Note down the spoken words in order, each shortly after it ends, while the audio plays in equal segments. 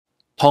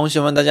同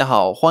学们，大家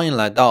好，欢迎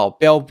来到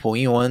标普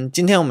英文。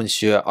今天我们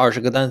学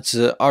20个单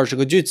词、20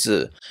个句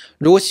子。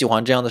如果喜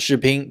欢这样的视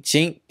频，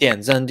请点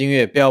赞、订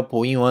阅标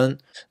普英文。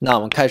那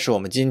我们开始我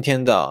们今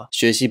天的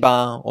学习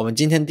吧。我们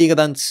今天第一个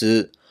单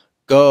词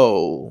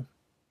go，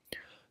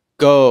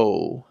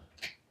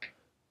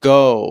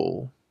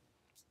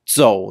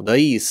 走的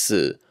意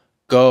思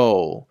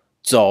 ，go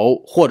走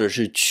或者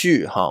是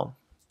去哈。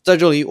在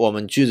这里我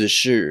们句子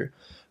是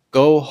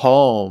go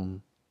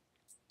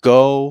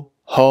home，go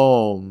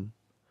home，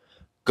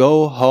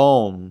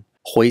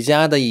回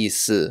家的意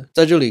思，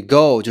在这里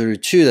go 就是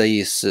去的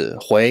意思，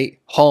回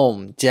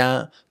home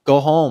家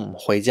go home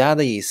回家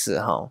的意思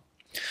哈。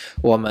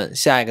我们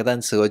下一个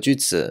单词和句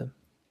子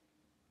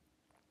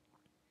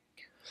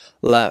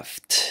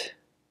left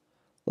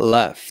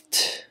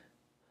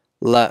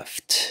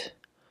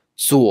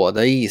左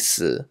的意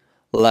思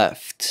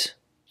left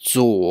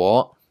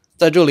左，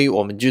在这里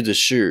我们句子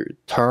是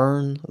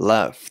turn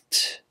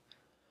left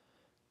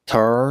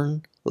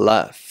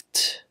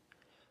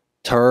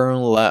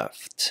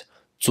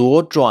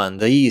左转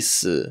的意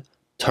思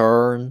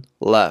turn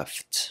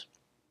left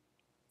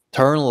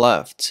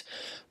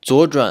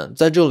左转，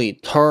在这里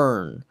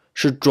turn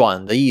是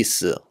转的意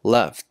思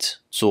left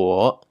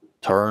左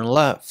turn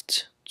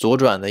left 左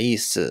转的意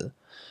思。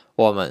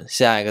我们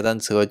下一个单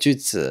词和句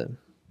子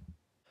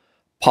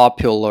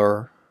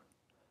popular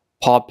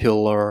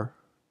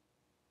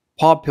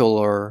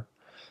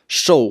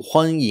受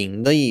欢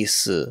迎的意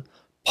思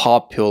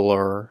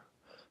popular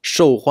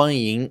受欢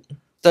迎，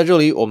在这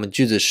里我们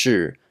句子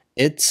是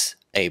It's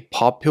a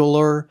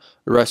popular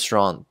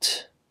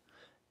restaurant.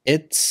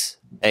 It's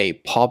a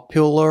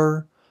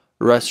popular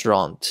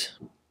restaurant.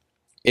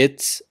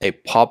 It's a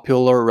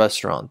popular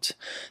restaurant.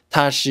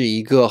 它是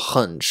一个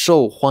很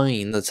受欢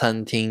迎的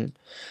餐厅。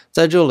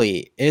在这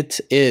里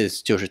it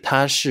is 就是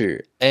它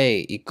是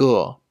a 一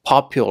个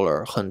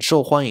popular 很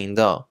受欢迎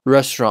的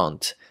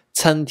restaurant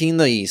餐厅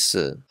的意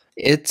思。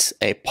It's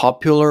a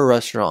popular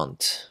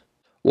restaurant.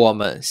 我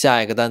们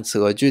下一个单词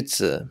和句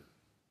子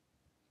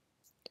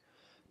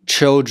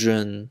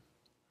children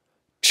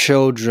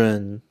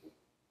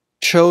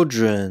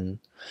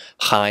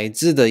孩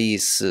子的意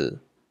思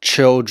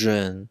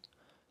children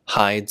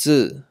孩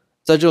子，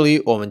在这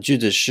里我们句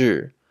子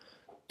是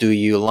Do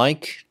you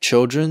like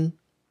children?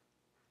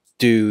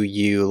 Do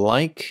you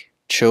like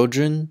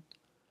children?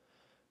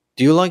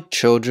 Do you like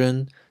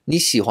children? 你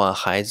喜欢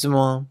孩子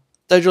吗？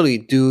在这里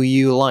Do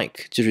you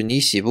like 就是你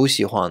喜不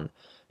喜欢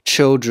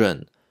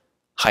children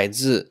孩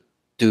子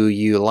Do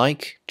you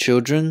like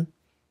children?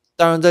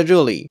 当然在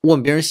这里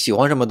问别人喜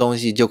欢什么东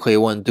西就可以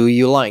问 Do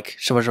you like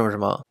什么什么什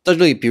么。在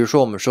这里比如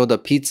说我们说的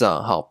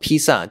pizza 好，披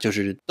萨就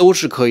是都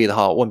是可以的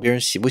哈，问别人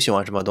喜不喜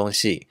欢什么东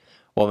西。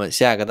我们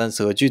下一个单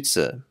词和句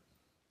子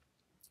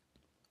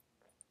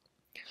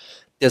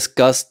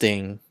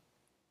disgusting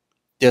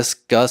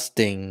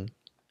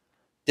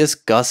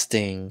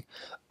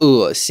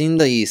恶心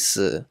的意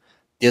思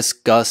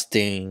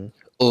disgusting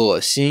恶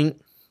心，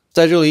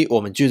在这里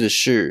我们句子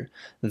是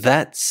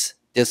That's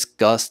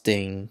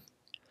disgusting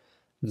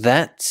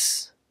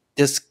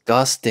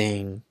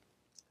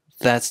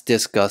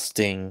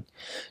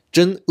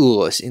真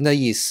恶心的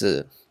意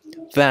思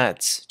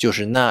That 就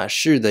是那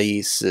是的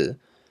意思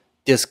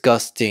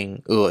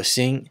disgusting 恶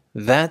心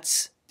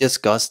That's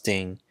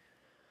disgusting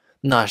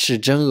那是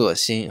真恶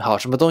心。好，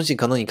什么东西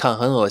可能你看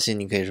很恶心，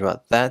你可以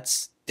说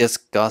That's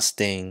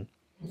disgusting。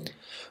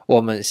 我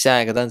们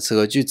下一个单词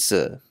和句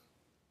子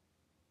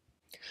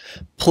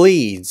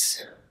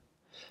please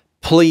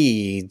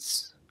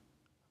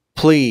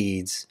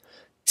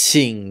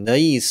请的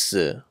意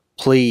思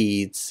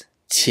please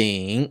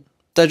请，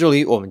在这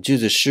里我们句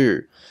子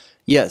是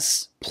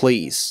Yes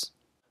please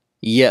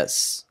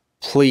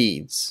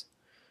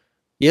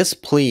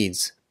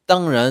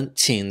当然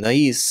请的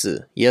意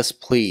思 Yes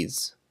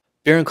please。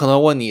 别人可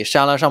能问你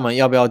沙拉上面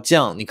要不要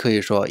酱，你可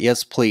以说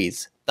Yes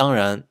please 当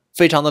然，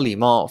非常的礼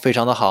貌，非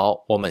常的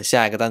好。我们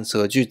下一个单词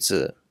和句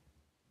子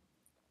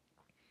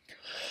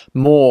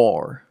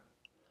more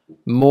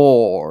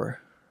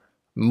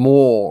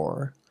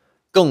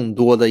更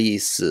多的意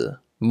思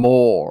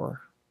more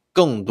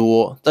更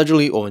多，在这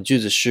里我们句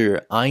子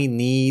是 I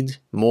need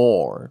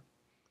more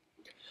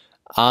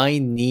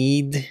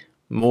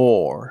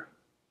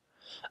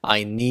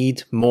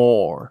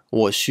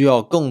我需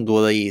要更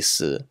多的意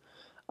思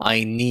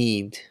I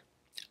need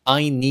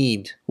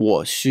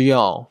我需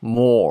要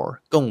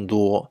more 更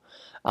多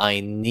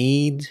I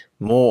need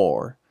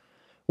more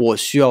我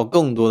需要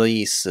更多的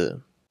意思。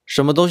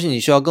什么东西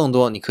你需要更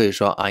多，你可以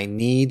说 I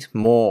need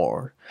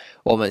more。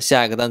 我们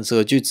下一个单词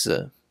和句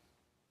子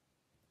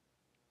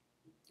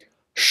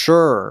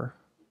sure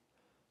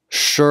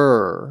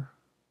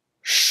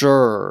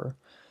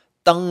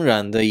当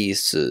然的意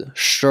思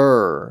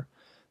sure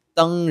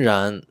当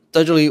然，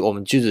在这里我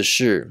们句子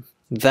是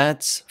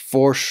That's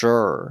for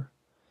sure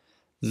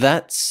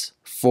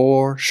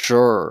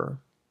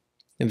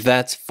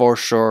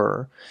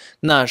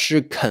那是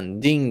肯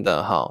定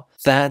的哈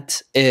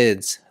That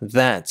is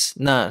that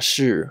那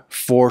是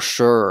for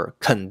sure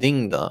肯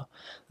定的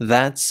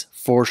That's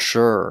for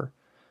sure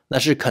那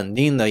是肯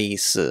定的意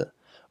思。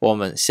我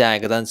们下一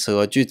个单词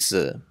和句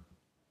子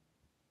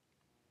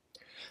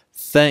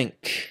think,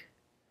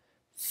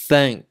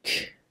 think,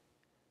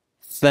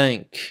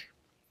 think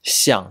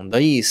想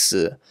的意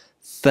思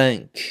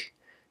think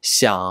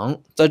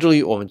想，在这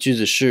里我们句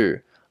子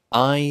是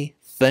I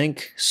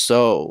think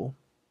so,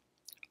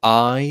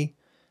 I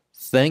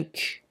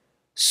think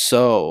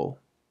so,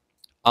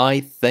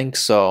 I think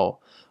so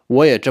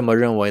我也这么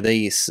认为的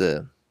意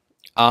思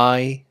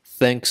I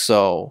think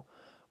so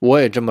我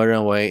也这么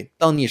认为，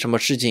当你什么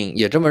事情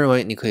也这么认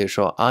为，你可以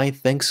说 I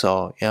think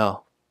so,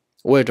 yeah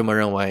我也这么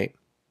认为。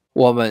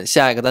我们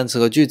下一个单词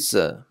和句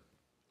子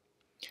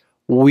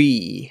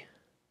we,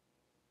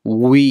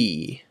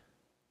 we,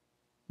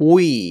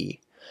 we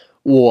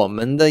我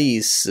们的意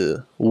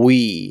思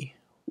we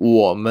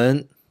我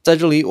们在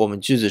这里我们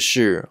句子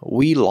是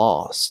we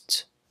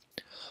lost,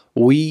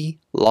 we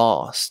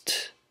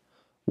lost,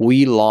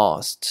 we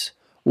lost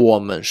我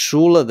们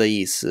输了的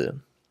意思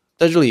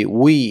在这里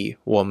we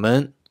我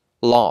们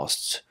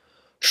lost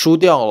输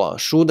掉了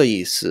输的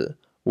意思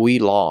we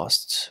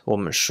lost 我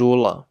们输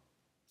了。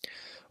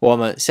我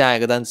们下一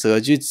个单词和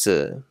句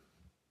子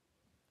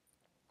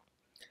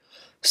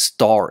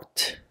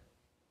start,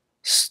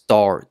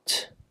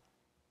 start,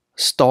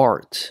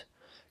 start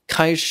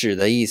开始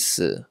的意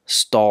思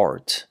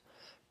start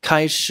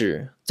开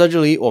始在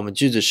这里我们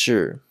句子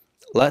是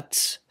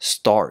let's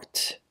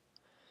start,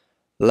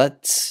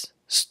 let's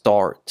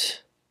start,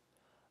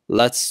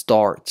 let's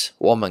start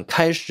我们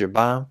开始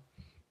吧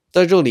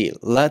在这里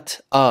let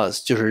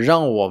us 就是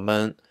让我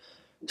们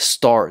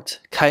start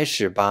开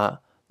始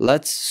吧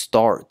Let's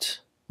start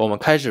我们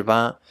开始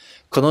吧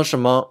可能什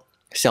么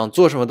想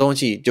做什么东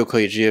西就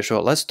可以直接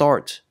说 Let's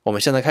start 我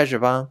们现在开始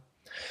吧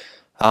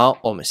好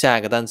我们下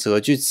一个单词和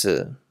句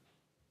子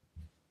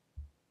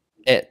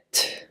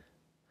it,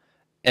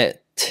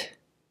 it,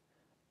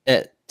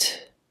 it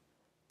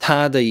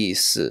它的意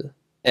思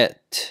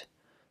it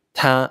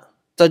它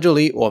在这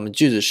里我们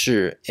句子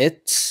是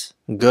It's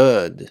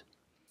good,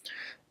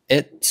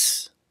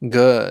 It's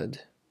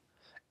good,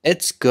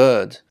 It's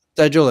good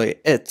在这里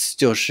it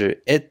就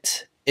是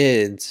it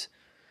is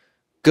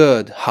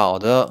good 好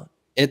的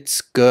it's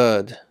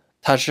good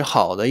它是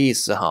好的意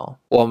思哈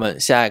我们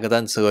下一个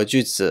单词和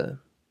句子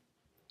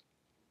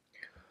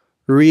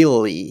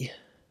really,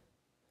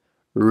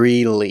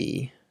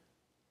 really,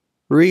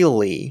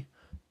 really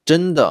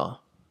真的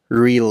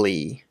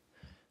really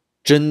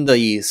真的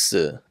意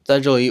思在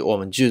这里我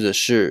们句子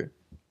是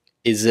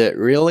Is it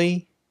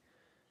really?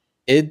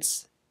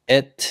 Is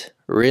it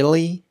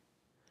really?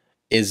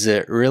 Is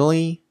it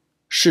really?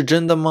是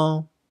真的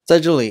吗？在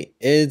这里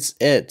is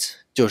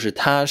it 就是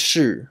它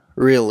是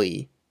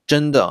really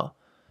真的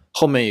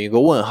后面有一个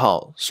问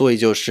号所以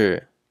就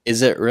是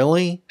is it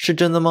really 是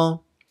真的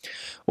吗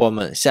我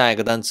们下一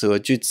个单词和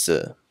句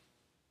子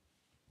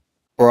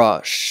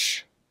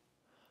brush,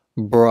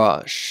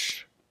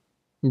 brush,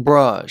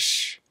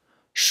 brush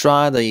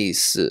刷的意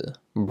思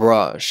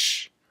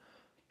brush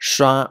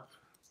刷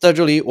在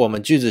这里我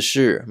们句子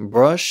是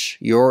brush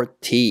your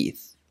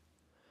teeth,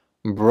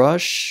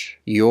 brush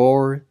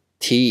your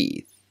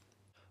teeth,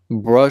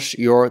 brush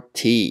your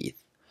teeth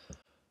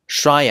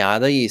刷牙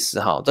的意思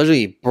哈在这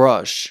里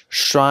brush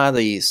刷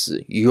的意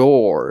思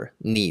your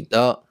你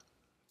的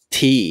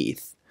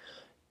teeth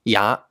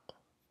牙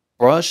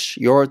brush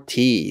your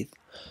teeth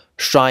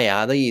刷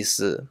牙的意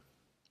思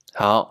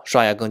好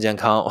刷牙更健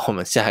康我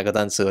们下一个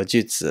单词和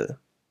句子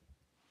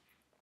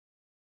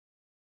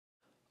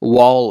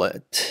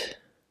wallet,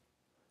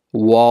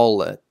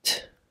 wallet,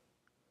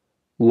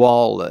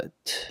 wallet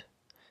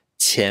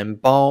钱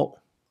包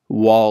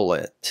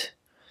wallet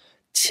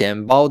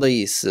钱包的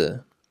意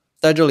思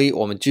在这里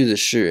我们句子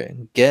是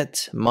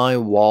get my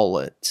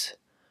wallet,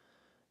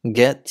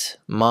 get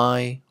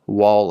my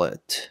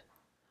wallet,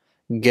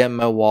 get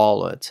my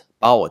wallet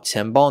把我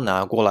钱包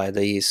拿过来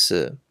的意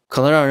思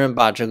可能让人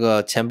把这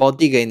个钱包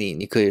递给你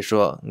你可以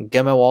说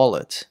get my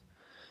wallet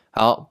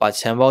好把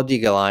钱包递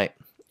给来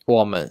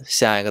我们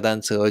下一个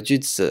单词和句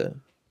子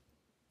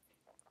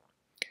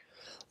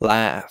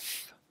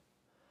laugh,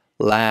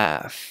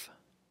 laugh,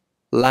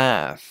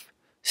 laugh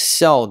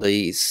笑的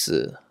意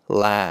思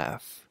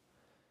laugh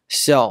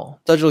笑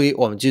在这里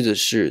我们句子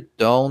是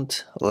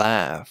don't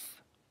laugh,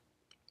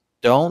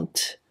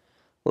 don't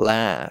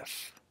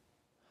laugh,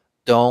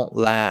 don't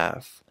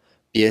laugh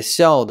别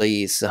笑的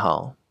意思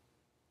哈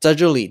在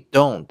这里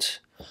don't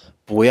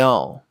不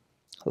要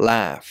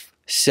laugh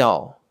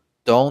笑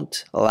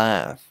don't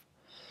laugh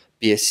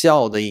别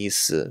笑的意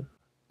思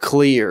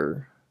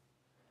clear,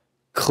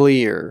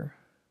 clear,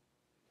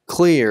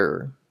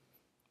 clear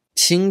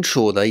清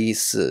楚的意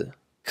思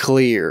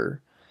clear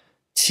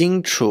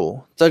清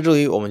楚在这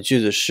里我们句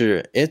子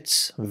是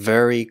It's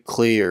very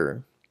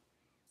clear,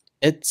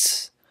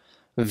 It's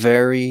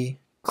very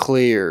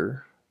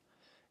clear,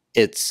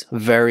 It's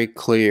very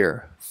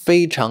clear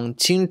非常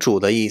清楚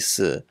的意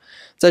思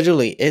在这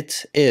里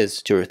It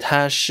is 就是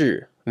它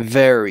是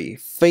very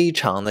非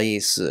常的意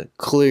思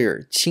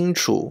clear 清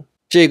楚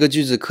这个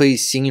句子可以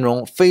形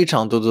容非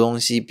常多的东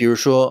西比如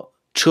说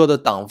车的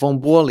挡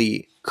风玻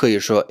璃可以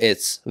说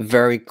It's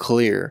very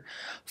clear，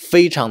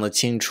 非常的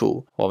清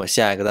楚。我们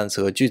下一个单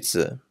词和句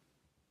子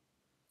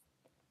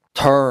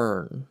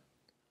turn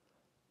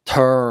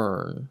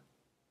turn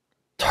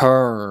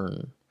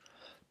turn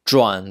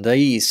转的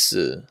意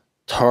思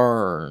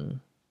turn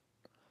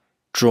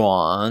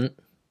转，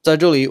在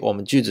这里我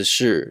们句子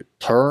是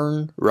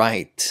turn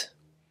right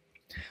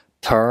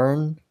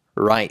turn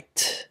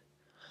right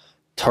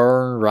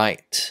turn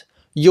right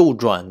右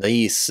转的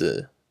意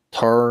思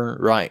turn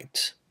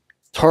right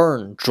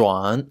turn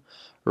转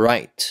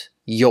right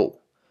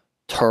右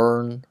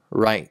turn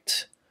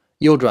right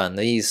右转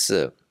的意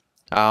思。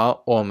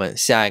好，我们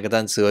下一个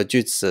单词和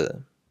句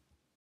子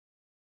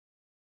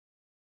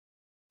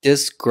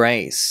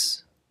disgrace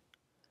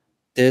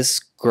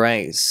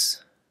disgrace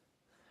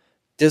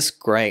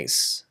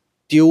disgrace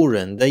丢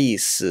人的意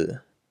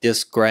思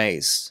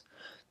disgrace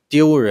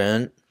丢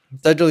人，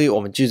在这里我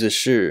们句子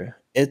是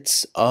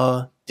It's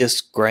a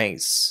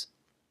disgrace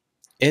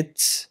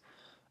It's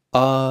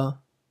a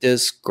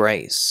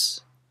disgrace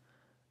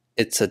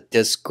It's a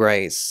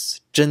disgrace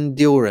真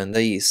丢人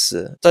的意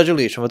思，在这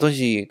里什么东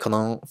西可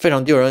能非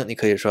常丢人，你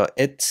可以说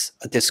It's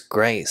a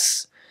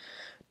disgrace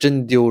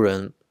真丢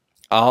人。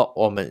好，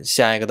我们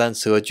下一个单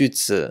词和句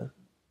子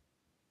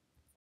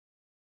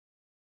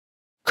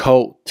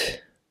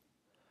coat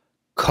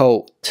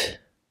coat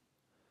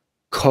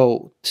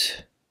coat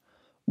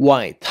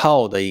外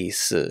套的意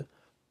思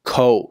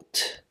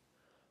coat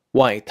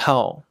外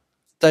套，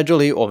在这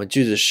里我们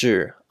句子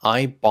是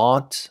I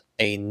bought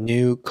a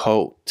new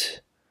coat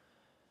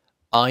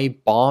I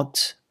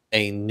bought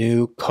a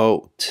new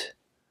coat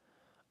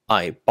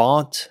I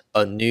bought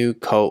a new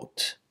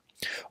coat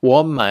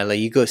我买了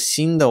一个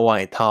新的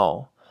外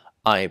套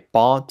I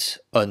bought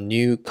a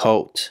new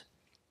coat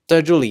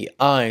在这里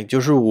I 就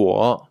是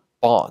我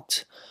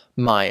bought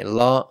买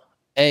了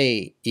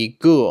a 一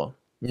个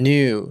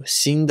new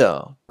新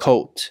的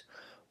coat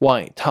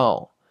外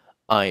套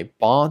I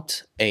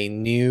bought a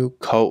new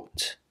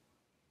coat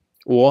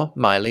我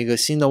买了一个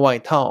新的外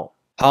套。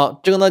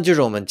好，这个呢就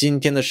是我们今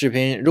天的视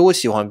频。如果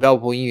喜欢标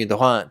普英语的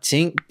话，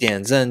请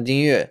点赞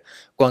订阅，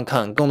观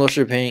看更多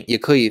视频，也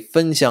可以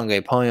分享给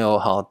朋友，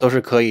好，都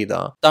是可以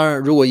的。当然，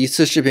如果一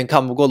次视频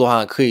看不够的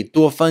话，可以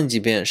多翻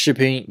几遍视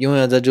频，永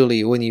远在这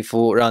里为你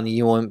服务，让你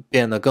英文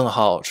变得更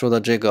好，说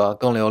的这个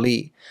更流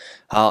利。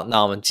好，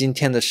那我们今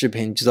天的视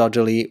频就到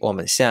这里，我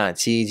们下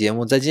期节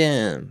目再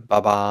见，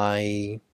拜拜。